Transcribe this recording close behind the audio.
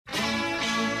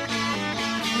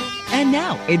And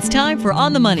now it's time for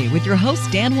On the Money with your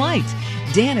host, Dan White.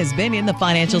 Dan has been in the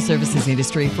financial services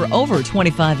industry for over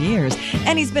 25 years,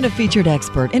 and he's been a featured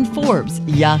expert in Forbes,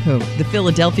 Yahoo, the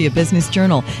Philadelphia Business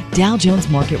Journal, Dow Jones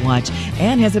Market Watch,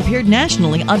 and has appeared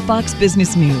nationally on Fox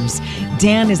Business News.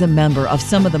 Dan is a member of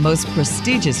some of the most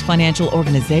prestigious financial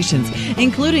organizations,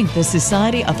 including the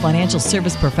Society of Financial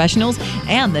Service Professionals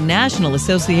and the National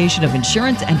Association of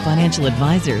Insurance and Financial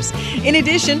Advisors. In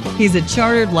addition, he's a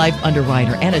chartered life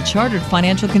underwriter and a chartered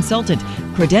financial consultant.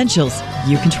 Credentials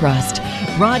you can trust.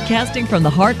 Broadcasting from the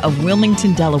heart of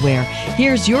Wilmington, Delaware,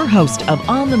 here's your host of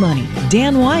On the Money,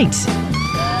 Dan White.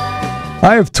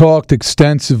 I have talked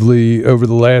extensively over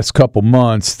the last couple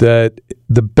months that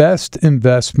the best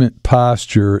investment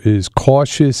posture is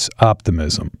cautious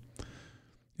optimism.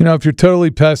 You know, if you're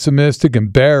totally pessimistic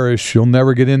and bearish, you'll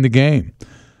never get in the game.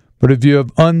 But if you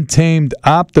have untamed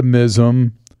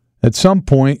optimism, at some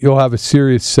point you'll have a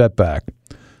serious setback.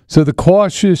 So the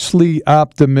cautiously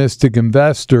optimistic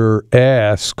investor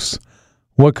asks,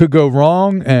 what could go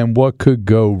wrong and what could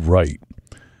go right?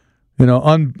 You know,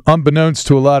 unbeknownst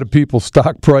to a lot of people,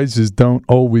 stock prices don't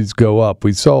always go up.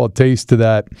 We saw a taste of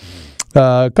that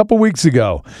a couple weeks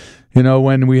ago, you know,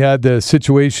 when we had the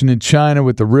situation in China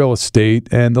with the real estate,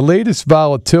 and the latest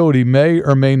volatility may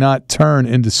or may not turn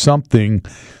into something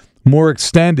more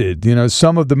extended. You know,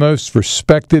 some of the most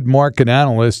respected market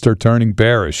analysts are turning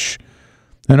bearish,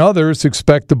 and others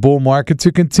expect the bull market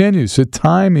to continue. So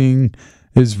timing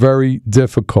is very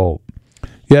difficult.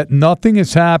 Yet nothing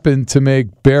has happened to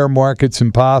make bear markets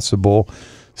impossible.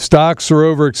 Stocks are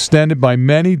overextended by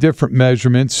many different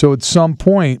measurements, so at some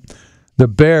point, the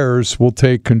bears will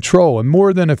take control. And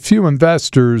more than a few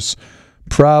investors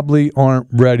probably aren't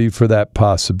ready for that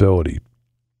possibility.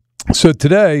 So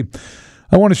today,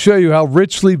 I want to show you how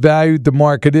richly valued the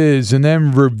market is and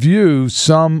then review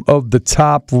some of the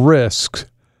top risks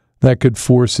that could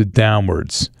force it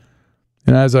downwards.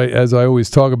 And as I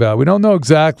always talk about, we don't know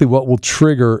exactly what will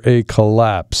trigger a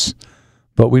collapse,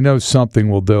 but we know something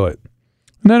will do it.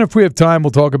 And then if we have time, we'll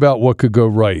talk about what could go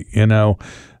right. You know,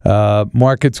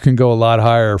 markets can go a lot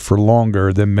higher for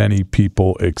longer than many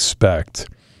people expect.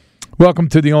 Welcome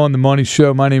to the On the Money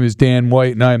Show. My name is Dan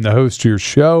White, and I am the host of your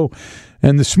show.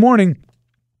 And this morning,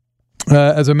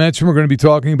 as I mentioned, we're going to be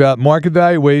talking about market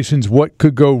valuations, what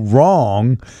could go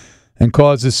wrong and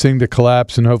cause this thing to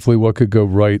collapse, and hopefully what could go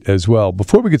right as well.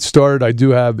 Before we get started, I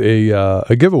do have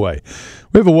a giveaway.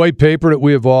 We have a white paper that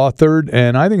we have authored,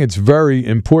 and I think it's very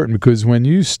important because when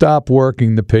you stop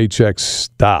working, the paychecks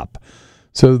stop.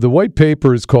 So the white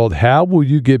paper is called How Will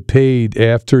You Get Paid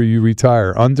After You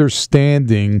Retire?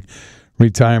 Understanding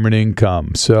Retirement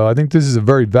Income. So I think this is a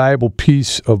very valuable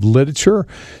piece of literature.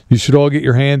 You should all get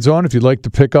your hands on. If you'd like to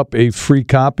pick up a free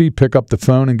copy, pick up the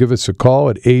phone and give us a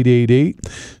call at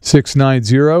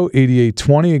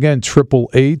 888-690-8820. Again,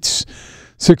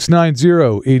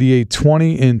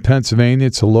 888-690-8820 in Pennsylvania.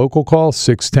 It's a local call,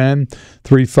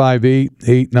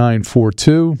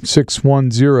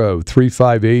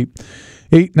 610-358-8942,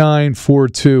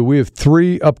 610-358-8942. We have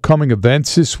 3 upcoming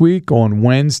events this week. On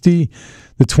Wednesday,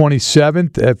 the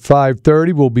 27th at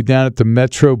 5:30, we'll be down at the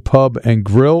Metro Pub and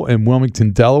Grill in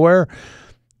Wilmington, Delaware,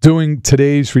 doing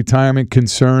today's retirement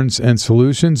concerns and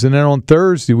solutions. And then on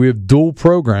Thursday, we have dual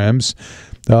programs.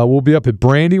 We'll be up at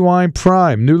Brandywine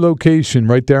Prime, new location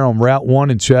right there on Route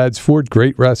 1 in Chadsford.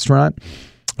 Great restaurant.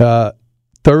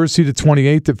 Thursday the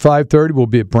 28th at 5:30, we'll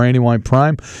be at Brandywine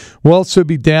Prime. We'll also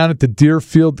be down at the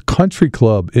Deerfield Country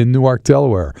Club in Newark,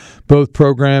 Delaware. Both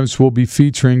programs will be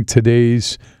featuring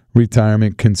today's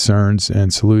retirement concerns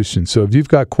and solutions. So if you've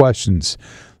got questions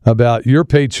about your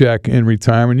paycheck in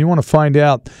retirement, you want to find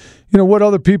out, you know, what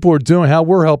other people are doing, how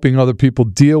we're helping other people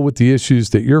deal with the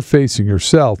issues that you're facing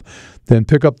yourself, then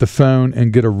pick up the phone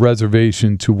and get a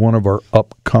reservation to one of our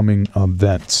upcoming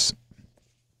events.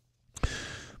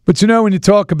 But, you know, when you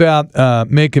talk about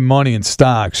making money in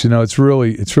stocks, you know, it's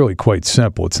really quite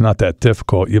simple. It's not that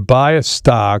difficult. You buy a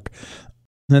stock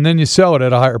and then you sell it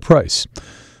at a higher price.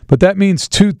 But that means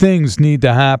 2 things need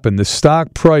to happen. The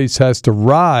stock price has to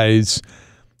rise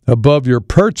above your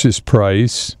purchase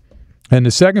price. And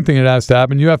the second thing that has to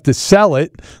happen, you have to sell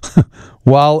it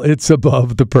while it's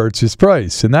above the purchase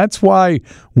price. And that's why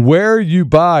where you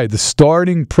buy, the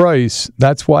starting price,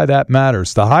 that's why that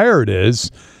matters. The higher it is,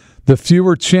 the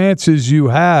fewer chances you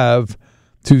have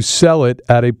to sell it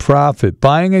at a profit.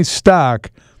 Buying a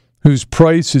stock whose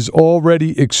price is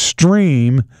already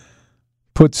extreme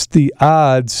puts the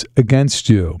odds against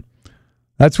you.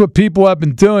 That's what people have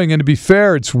been doing, and to be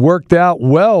fair, it's worked out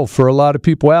well for a lot of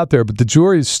people out there, but the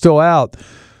jury is still out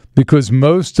because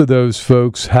most of those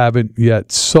folks haven't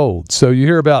yet sold. So you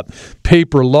hear about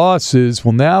paper losses.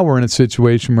 Well, now we're in a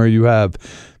situation where you have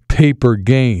paper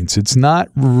gains. It's not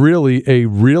really a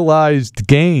realized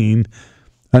gain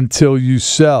until you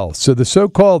sell. So the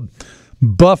so-called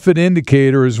Buffett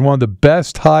indicator is one of the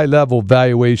best high-level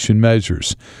valuation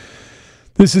measures.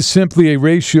 This is simply a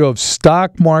ratio of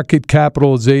stock market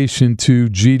capitalization to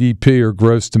GDP, or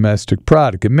gross domestic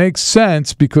product. It makes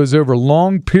sense because over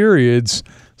long periods,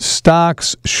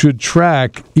 stocks should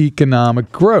track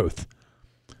economic growth.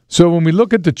 So when we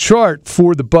look at the chart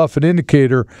for the Buffett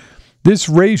indicator, this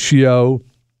ratio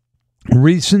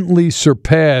recently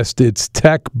surpassed its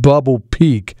tech bubble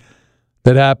peak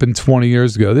that happened 20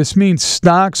 years ago. This means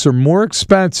stocks are more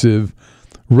expensive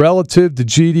relative to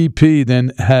GDP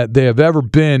than they have ever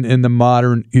been in the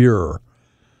modern era.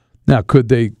 Now, could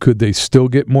they still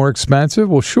get more expensive?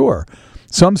 Well, sure.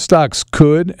 Some stocks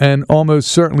could and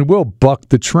almost certainly will buck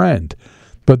the trend.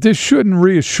 But this shouldn't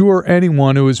reassure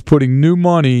anyone who is putting new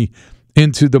money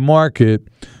into the market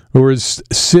or is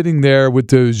sitting there with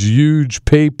those huge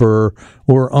paper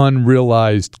or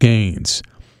unrealized gains.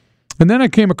 And then I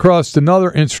came across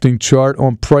another interesting chart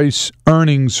on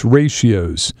price-earnings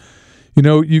ratios. You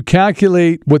know, you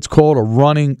calculate what's called a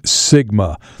running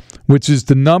sigma, which is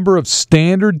the number of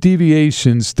standard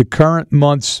deviations the current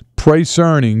month's price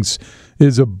earnings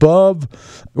is above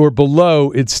or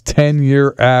below its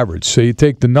 10-year average. So you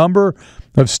take the number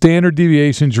of standard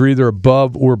deviations, you're either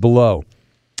above or below.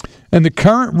 And the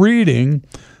current reading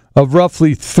of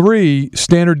roughly 3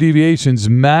 standard deviations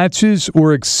matches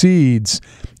or exceeds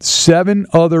 7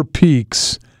 other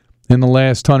peaks in the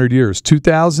last 100 years.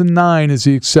 2009 is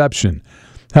the exception.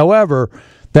 However,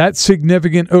 that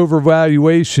significant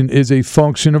overvaluation is a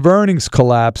function of earnings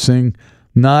collapsing,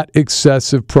 not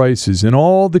excessive prices. In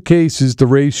all the cases, the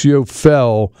ratio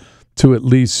fell to at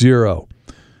least 0.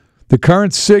 The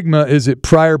current sigma is at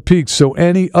prior peaks, so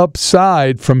any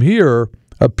upside from here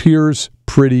appears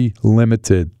pretty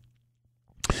limited.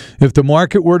 If the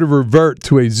market were to revert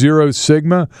to a 0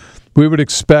 sigma, we would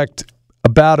expect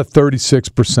about a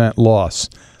 36% loss.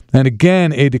 And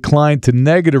again, a decline to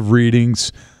negative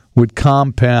readings would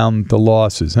compound the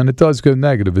losses. And it does go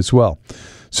negative as well.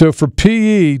 So for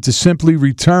PE to simply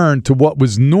return to what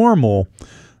was normal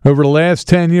over the last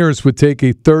 10 years would take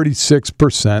a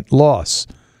 36% loss.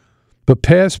 But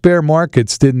past bear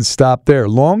markets didn't stop there.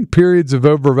 Long periods of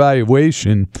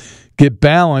overvaluation get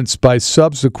balanced by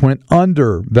subsequent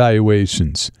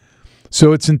undervaluations.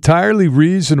 So it's entirely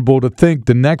reasonable to think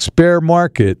the next bear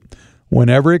market,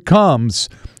 whenever it comes,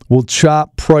 will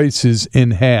chop prices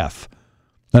in half.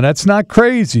 Now, that's not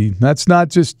crazy. That's not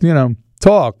just,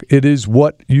 talk. It is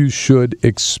what you should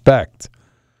expect.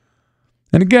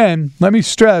 And again, let me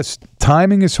stress,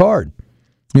 timing is hard.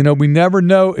 We never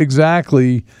know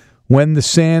exactly when the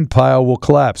sand pile will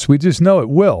collapse. We just know it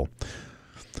will.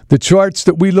 The charts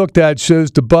that we looked at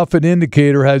shows the Buffett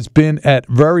indicator has been at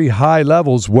very high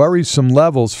levels, worrisome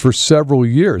levels, for several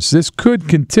years. This could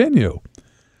continue.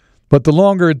 But the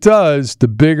longer it does, the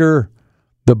bigger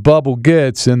the bubble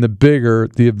gets and the bigger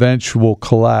the eventual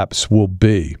collapse will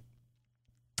be.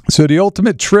 So the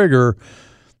ultimate trigger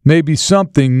may be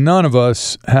something none of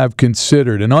us have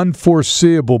considered, an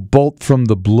unforeseeable bolt from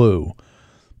the blue.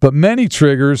 But many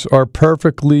triggers are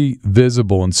perfectly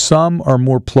visible, and some are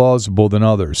more plausible than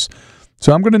others.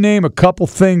 So I'm going to name a couple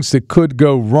things that could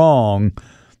go wrong,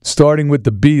 starting with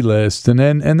the B list, and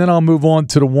then I'll move on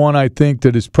to the one I think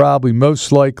that is probably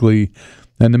most likely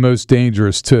and the most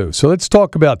dangerous too. So let's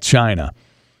talk about China.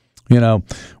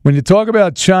 When you talk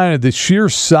about China, the sheer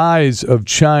size of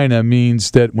China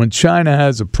means that when China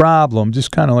has a problem,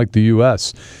 just kind of like the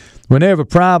U.S., when they have a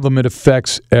problem, it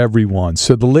affects everyone.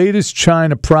 So the latest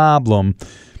China problem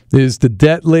is the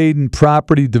debt-laden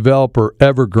property developer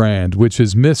Evergrande, which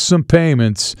has missed some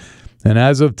payments and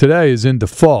as of today is in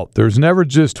default. There's never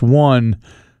just one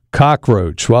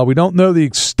cockroach. While we don't know the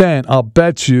extent, I'll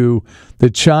bet you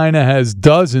that China has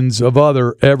dozens of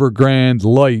other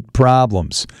Evergrande-light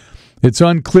problems. It's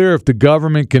unclear if the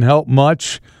government can help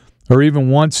much or even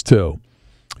wants to.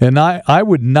 And I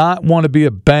would not want to be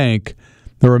a bank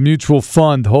or a mutual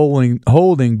fund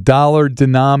holding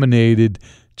dollar-denominated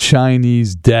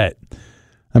Chinese debt.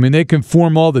 I mean, they can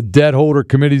form all the debt holder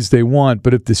committees they want,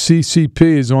 but if the CCP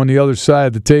is on the other side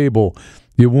of the table,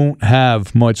 you won't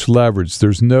have much leverage.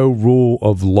 There's no rule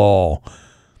of law.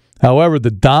 However,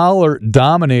 the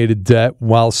dollar-dominated debt,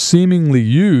 while seemingly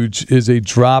huge, is a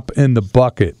drop in the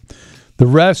bucket. The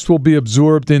rest will be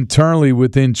absorbed internally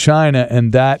within China,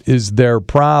 and that is their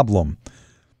problem.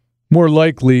 More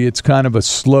likely, it's kind of a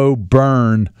slow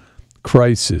burn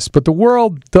crisis. But the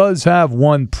world does have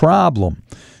one problem.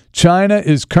 China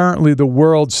is currently the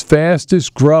world's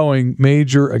fastest growing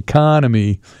major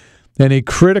economy and a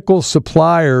critical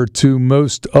supplier to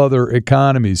most other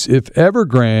economies. If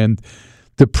Evergrande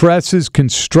depresses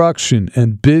construction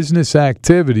and business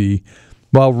activity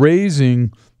while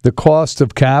raising the cost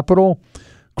of capital,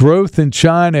 growth in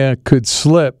China could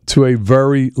slip to a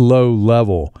very low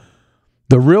level.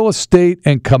 The real estate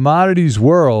and commodities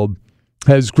world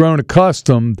has grown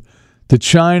accustomed to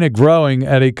China growing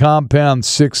at a compound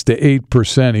 6 to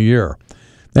 8% a year.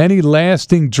 Any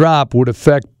lasting drop would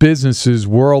affect businesses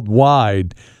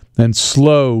worldwide and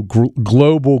slow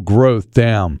global growth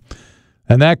down.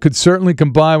 And that could certainly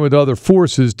combine with other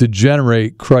forces to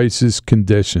generate crisis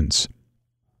conditions.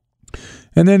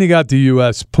 And then you got the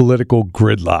U.S. political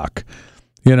gridlock.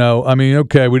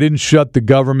 Okay, we didn't shut the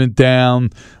government down.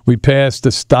 We passed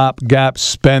a stopgap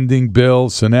spending bill,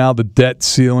 so now the debt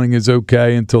ceiling is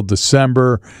okay until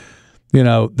December.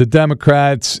 The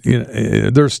Democrats,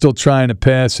 they're still trying to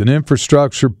pass an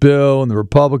infrastructure bill, and the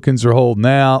Republicans are holding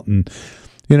out. And,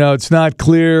 it's not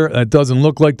clear. It doesn't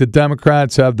look like the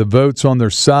Democrats have the votes on their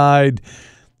side.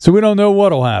 So we don't know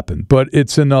what will happen, but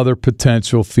it's another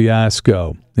potential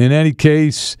fiasco. In any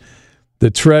case,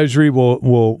 the Treasury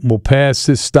will pass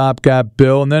this stopgap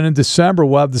bill, and then in December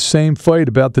we'll have the same fight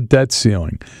about the debt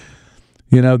ceiling.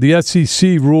 The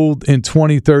SEC ruled in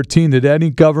 2013 that any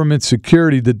government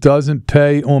security that doesn't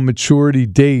pay on maturity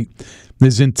date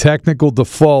is in technical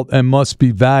default and must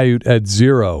be valued at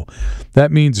zero.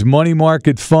 That means money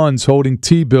market funds holding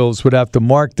T-bills would have to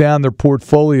mark down their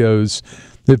portfolios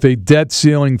if a debt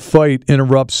ceiling fight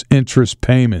interrupts interest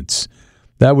payments.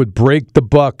 That would break the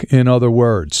buck, in other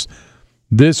words.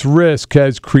 This risk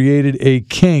has created a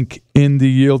kink in the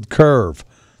yield curve.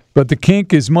 But the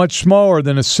kink is much smaller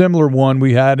than a similar one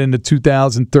we had in the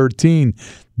 2013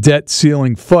 debt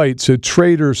ceiling fight, so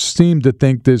traders seem to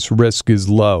think this risk is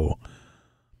low.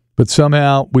 But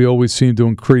somehow we always seem to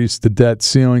increase the debt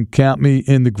ceiling. Count me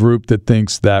in the group that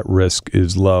thinks that risk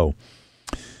is low.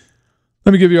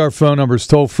 Let me give you our phone numbers.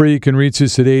 Toll free, you can reach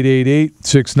us at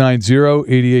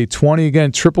 888-690-8820.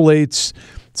 Again,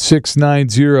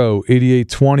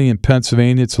 888-690-8820 in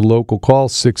Pennsylvania. It's a local call,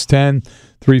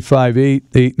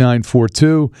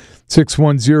 610-358-8942,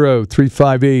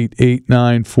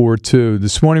 610-358-8942.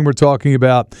 This morning we're talking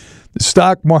about the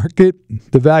stock market,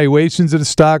 the valuations of the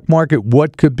stock market,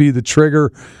 what could be the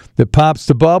trigger that pops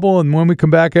the bubble. And when we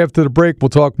come back after the break, we'll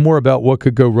talk more about what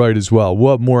could go right as well.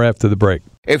 We'll have more after the break.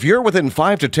 If you're within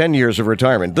 5 to 10 years of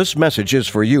retirement, this message is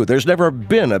for you. There's never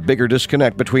been a bigger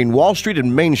disconnect between Wall Street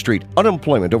and Main Street.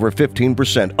 Unemployment over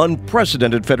 15%,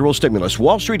 unprecedented federal stimulus.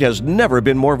 Wall Street has never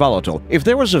been more volatile. If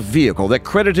there was a vehicle that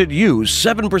credited you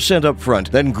 7% up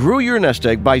front, then grew your nest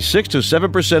egg by 6 to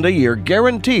 7% a year,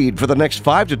 guaranteed for the next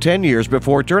 5 to 10 years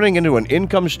before turning into an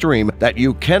income stream that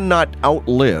you cannot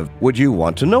outlive, would you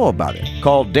want to know about it?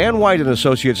 Call Dan White &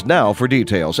 Associates now for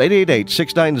details.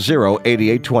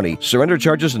 888-690-8820. Surrender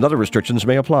charges and other restrictions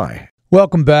may apply.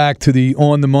 Welcome back to the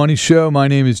On the Money Show. My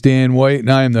name is Dan White, and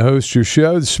I am the host of your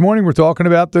show. This morning we're talking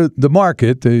about the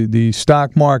market, the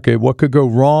stock market, what could go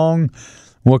wrong,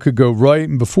 what could go right.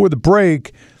 And before the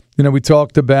break, we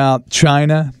talked about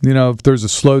China. If there's a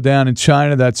slowdown in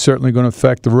China, that's certainly going to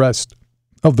affect the rest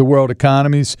of the world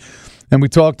economies. And we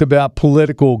talked about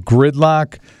political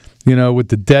gridlock, with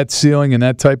the debt ceiling and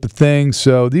that type of thing.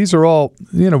 So these are all,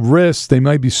 risks. They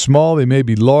might be small, they may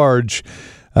be large,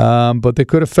 but they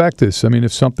could affect us. I mean,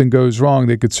 if something goes wrong,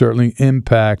 they could certainly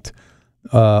impact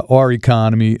our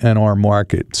economy and our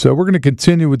market. So we're going to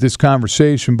continue with this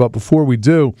conversation, but before we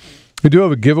do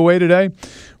have a giveaway today.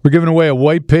 We're giving away a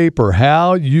white paper,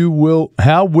 How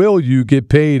will you get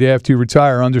paid after you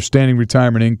retire, understanding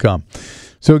retirement income.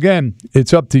 So again,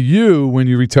 it's up to you when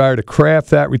you retire to craft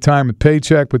that retirement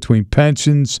paycheck between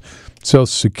pensions, Social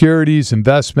Securities,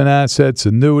 investment assets,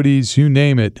 annuities, you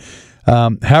name it.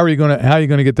 How are you going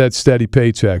to get that steady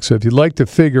paycheck? So if you'd like to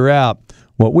figure out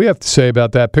what we have to say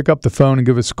about that, pick up the phone and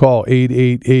give us a call,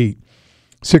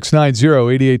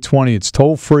 888-690-8820. It's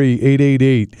toll free,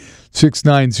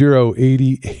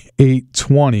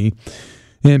 888-690-8820.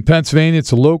 In Pennsylvania,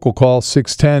 it's a local call,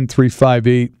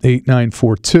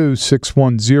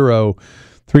 610-358-8942,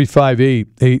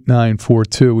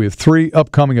 610-358-8942. We have 3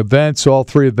 upcoming events. All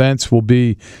 3 events will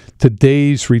be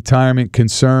today's retirement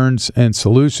concerns and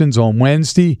solutions. On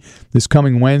Wednesday, this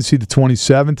coming Wednesday, the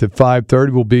 27th at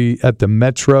 5:30, we'll be at the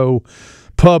Metro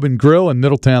Pub and Grill in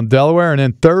Middletown, Delaware. And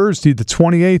then Thursday, the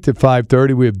 28th at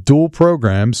 5:30, we have dual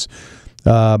programs.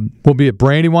 We'll be at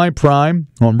Brandywine Prime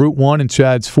on Route 1 in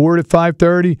Chadds Ford at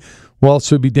 5:30. We'll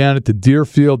also be down at the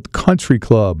Deerfield Country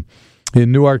Club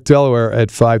in Newark, Delaware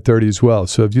at 5:30 as well.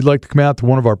 So if you'd like to come out to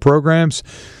one of our programs,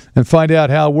 and find out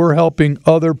how we're helping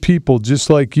other people just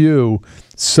like you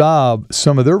solve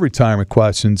some of their retirement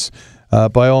questions,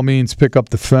 by all means, pick up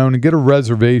the phone and get a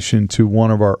reservation to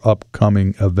one of our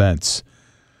upcoming events.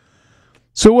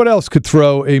 So what else could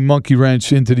throw a monkey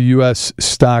wrench into the U.S.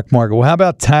 stock market? Well, how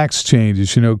about tax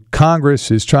changes?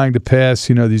 Congress is trying to pass,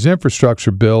 these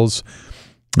infrastructure bills,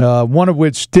 one of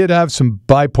which did have some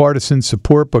bipartisan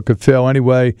support but could fail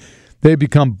anyway. They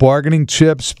become bargaining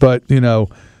chips, but,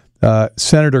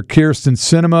 Senator Kyrsten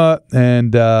Sinema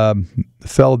and the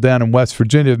fellow down in West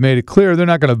Virginia have made it clear they're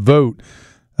not going to vote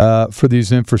for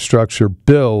these infrastructure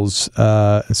bills.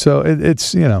 So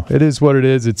it is what it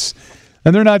is.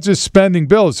 And they're not just spending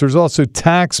bills. There's also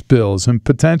tax bills and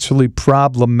potentially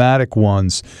problematic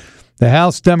ones. The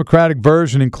House Democratic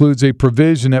version includes a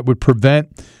provision that would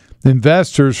prevent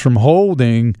investors from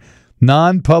holding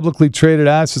non-publicly traded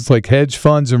assets like hedge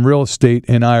funds and real estate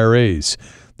in IRAs.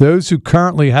 Those who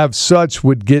currently have such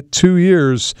would get 2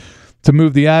 years to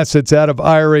move the assets out of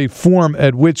IRA form,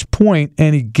 at which point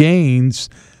any gains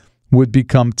would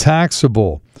become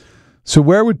taxable. So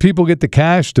where would people get the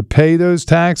cash to pay those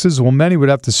taxes? Well, many would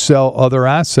have to sell other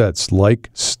assets like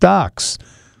stocks,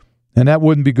 and that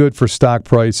wouldn't be good for stock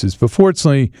prices. But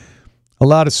fortunately, a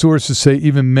lot of sources say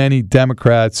even many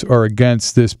Democrats are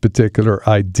against this particular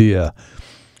idea.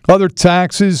 Other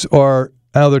tax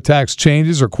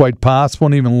changes are quite possible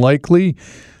and even likely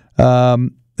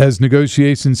as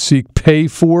negotiations seek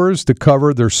pay-fors to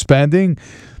cover their spending.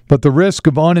 But the risk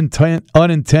of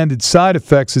unintended side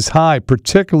effects is high,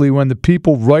 particularly when the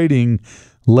people writing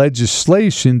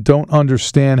legislation don't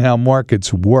understand how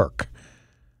markets work.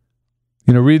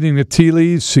 Reading the tea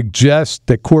leaves suggests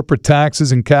that corporate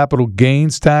taxes and capital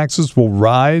gains taxes will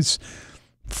rise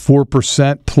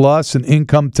 4% plus, and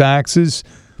income taxes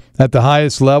at the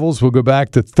highest levels will go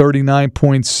back to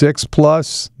 39.6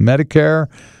 plus Medicare.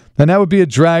 And that would be a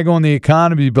drag on the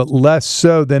economy, but less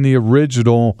so than the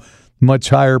original much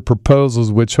higher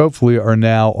proposals, which hopefully are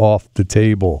now off the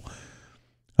table.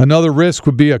 Another risk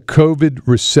would be a COVID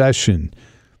recession.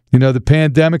 The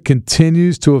pandemic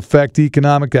continues to affect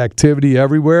economic activity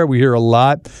everywhere. We hear a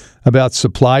lot about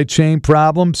supply chain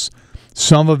problems.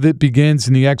 Some of it begins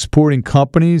in the exporting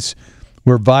companies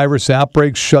where virus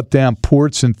outbreaks shut down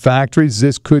ports and factories.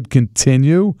 This could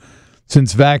continue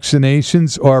since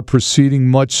vaccinations are proceeding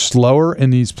much slower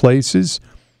in these places.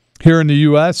 Here in the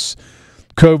U.S.,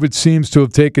 COVID seems to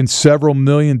have taken several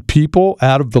million people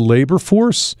out of the labor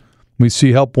force. We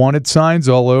see help wanted signs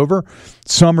all over.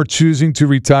 Some are choosing to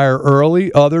retire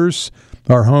early. Others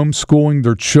are homeschooling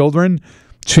their children,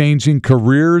 changing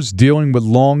careers, dealing with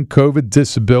long COVID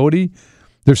disability.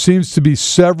 There seems to be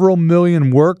several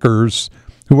million workers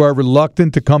who are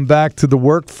reluctant to come back to the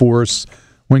workforce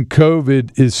when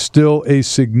COVID is still a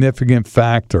significant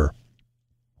factor.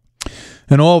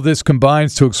 And all of this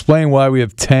combines to explain why we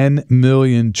have 10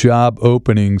 million job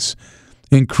openings,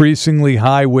 increasingly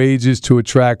high wages to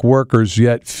attract workers,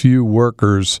 yet few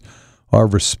workers are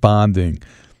responding.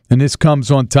 And this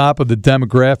comes on top of the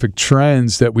demographic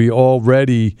trends that we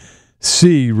already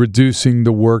see reducing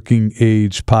the working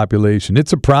age population.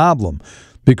 It's a problem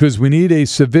because we need a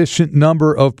sufficient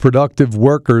number of productive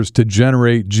workers to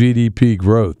generate GDP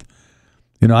growth.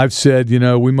 I've said,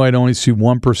 we might only see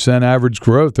 1% average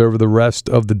growth over the rest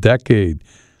of the decade.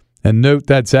 And note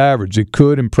that's average. It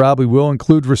could and probably will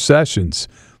include recessions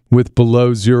with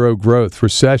below zero growth.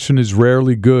 Recession is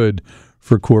rarely good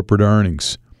for corporate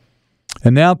earnings.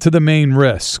 And now to the main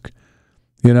risk,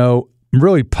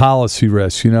 really policy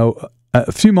risk.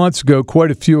 A few months ago, quite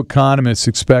a few economists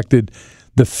expected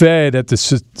the Fed at the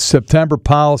September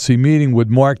policy meeting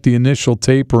would mark the initial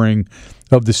tapering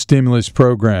of the stimulus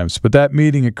programs. But that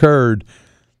meeting occurred,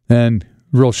 and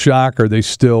real shocker, they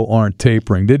still aren't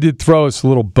tapering. They did throw us a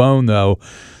little bone, though.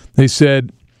 They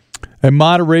said a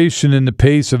moderation in the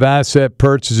pace of asset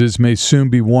purchases may soon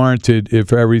be warranted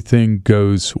if everything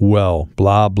goes well,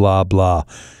 blah, blah, blah.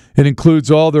 It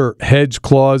includes all their hedge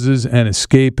clauses and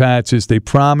escape hatches. They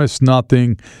promise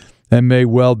nothing and may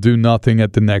well do nothing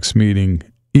at the next meeting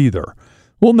either.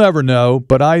 We'll never know,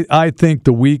 but I think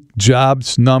the weak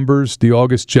jobs numbers, the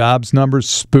August jobs numbers,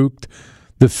 spooked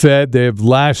the Fed. They have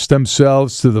lashed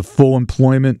themselves to the full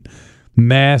employment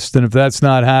mast, and if that's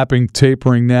not happening,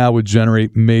 tapering now would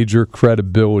generate major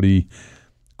credibility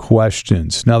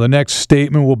questions. Now, the next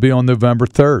statement will be on November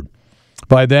 3rd.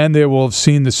 By then, they will have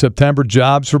seen the September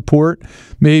jobs report,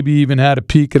 maybe even had a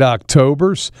peek at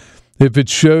October's. If it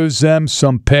shows them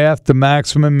some path to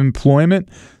maximum employment,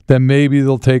 then maybe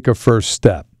they'll take a first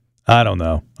step. I don't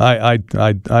know. I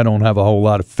don't have a whole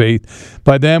lot of faith.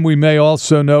 By then, we may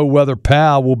also know whether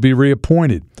Powell will be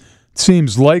reappointed. It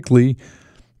seems likely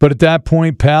But at that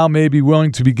point, Powell may be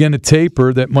willing to begin a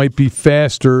taper that might be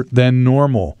faster than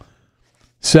normal.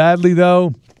 Sadly,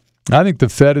 though, I think the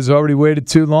Fed has already waited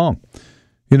too long.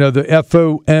 You know, the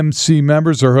FOMC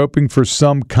members are hoping for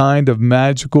some kind of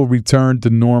magical return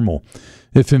to normal.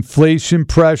 If inflation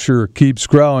pressure keeps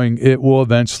growing, it will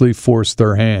eventually force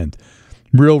their hand.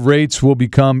 Real rates will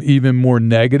become even more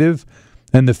negative,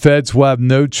 and the Feds will have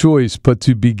no choice but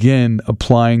to begin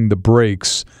applying the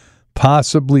brakes,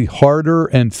 possibly harder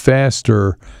and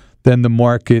faster than the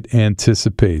market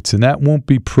anticipates. And that won't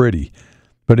be pretty,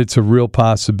 but it's a real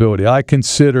possibility. I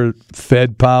consider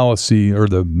Fed policy, or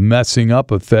the messing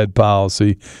up of Fed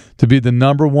policy, to be the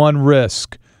number one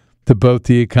risk to both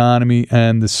the economy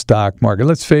and the stock market.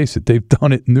 Let's face it, they've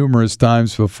done it numerous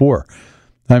times before.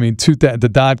 I mean, the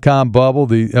dot-com bubble,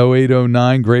 the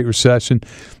 08-09 Great Recession,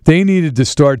 they needed to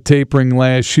start tapering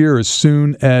last year as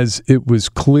soon as it was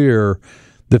clear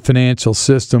the financial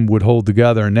system would hold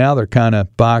together. And now they're kind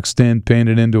of boxed in,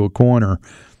 painted into a corner,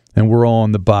 and we're all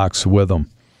in the box with them.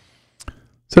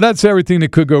 So that's everything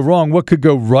that could go wrong. What could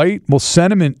go right? Well,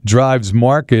 sentiment drives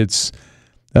markets,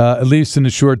 at least in the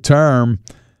short term.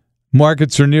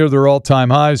 Markets are near their all-time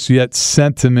highs, yet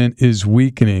sentiment is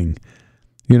weakening.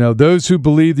 You know, those who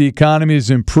believe the economy is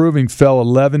improving fell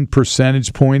 11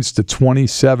 percentage points to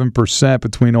 27%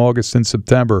 between August and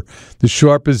September, the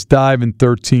sharpest dive in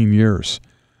 13 years.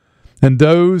 And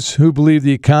those who believe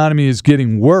the economy is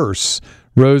getting worse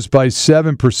rose by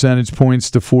 7 percentage points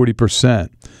to 40%.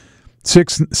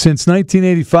 Since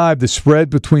 1985, the spread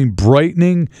between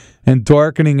brightening and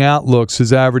darkening outlooks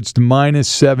has averaged minus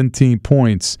 17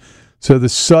 points. So the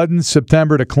sudden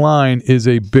September decline is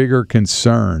a bigger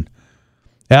concern.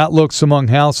 Outlooks among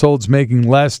households making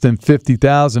less than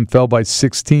 $50,000 fell by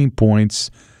 16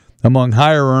 points, among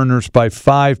higher earners by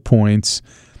 5 points,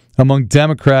 among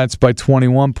Democrats by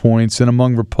 21 points, and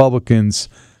among Republicans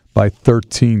by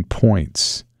 13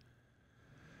 points.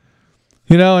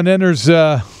 You know, and then there's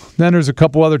a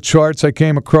couple other charts I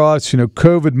came across. You know,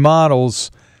 COVID models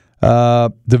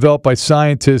developed by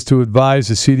scientists who advise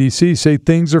the CDC say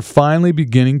things are finally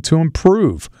beginning to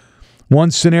improve.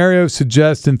 One scenario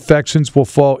suggests infections will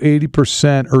fall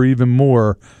 80% or even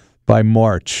more by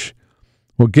March.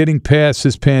 Well, getting past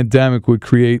this pandemic would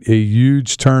create a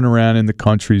huge turnaround in the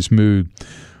country's mood.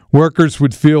 Workers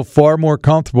would feel far more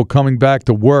comfortable coming back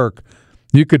to work.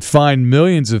 You could find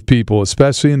millions of people,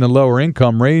 especially in the lower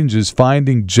income ranges,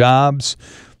 finding jobs.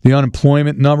 The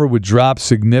unemployment number would drop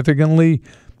significantly,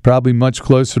 probably much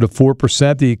closer to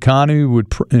 4%. The economy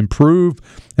would improve,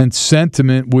 and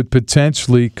sentiment would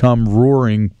potentially come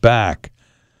roaring back.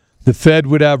 The Fed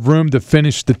would have room to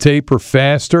finish the taper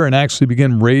faster and actually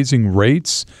begin raising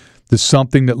rates to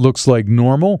something that looks like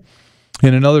normal.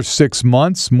 In another 6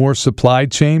 months, more supply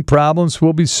chain problems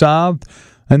will be solved,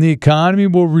 and the economy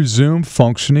will resume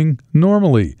functioning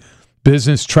normally.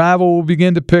 Business travel will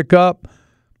begin to pick up,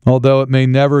 although it may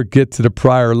never get to the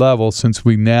prior level since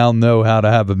we now know how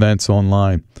to have events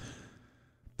online.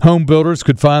 Home builders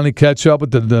could finally catch up with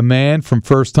the demand from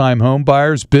first-time home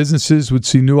buyers. Businesses would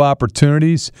see new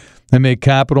opportunities and make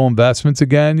capital investments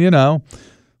again, you know,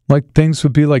 like things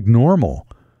would be like normal.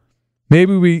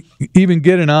 Maybe we even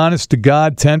get an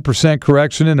honest-to-God 10%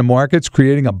 correction in the markets,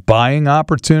 creating a buying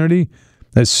opportunity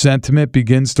as sentiment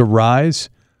begins to rise.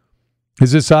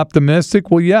 Is this optimistic?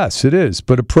 Well, yes, it is,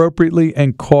 but appropriately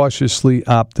and cautiously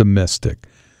optimistic.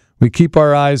 We keep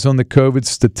our eyes on the COVID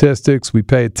statistics. We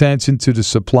pay attention to the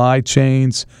supply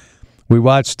chains. We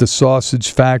watch the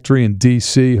sausage factory in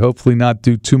D.C., hopefully not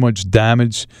do too much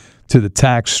damage to the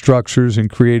tax structures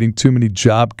and creating too many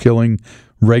job-killing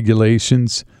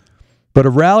regulations. But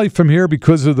a rally from here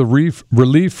because of the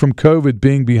relief from COVID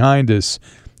being behind us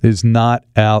is not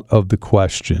out of the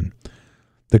question.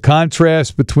 The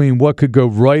contrast between what could go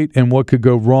right and what could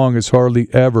go wrong has hardly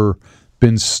ever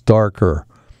been starker.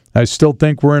 I still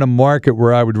think we're in a market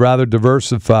where I would rather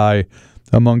diversify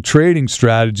among trading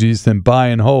strategies than buy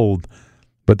and hold,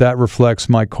 but that reflects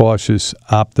my cautious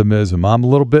optimism. I'm a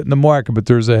little bit in the market, but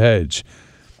there's a hedge.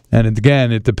 And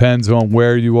again, it depends on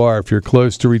where you are. If you're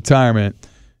close to retirement,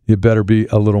 you better be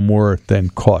a little more than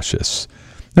cautious.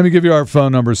 Let me give you our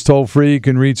phone numbers. Toll free, you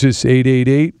can reach us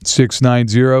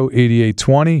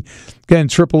 888-690-8820. Again,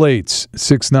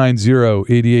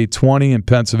 888-690-8820 in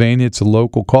Pennsylvania. It's a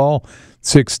local call.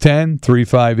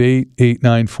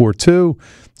 610-358-8942.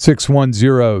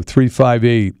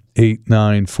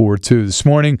 610-358-8942. This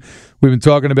morning, we've been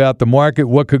talking about the market,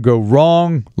 what could go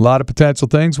wrong, a lot of potential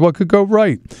things, what could go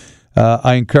right.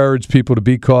 I encourage people to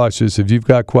be cautious. If you've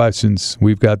got questions,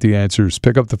 we've got the answers.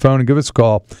 Pick up the phone and give us a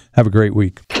call. Have a great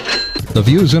week. The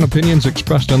views and opinions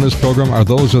expressed on this program are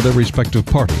those of their respective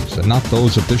parties and not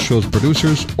those of this show's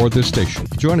producers or this station.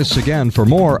 Join us again for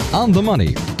more On the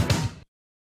Money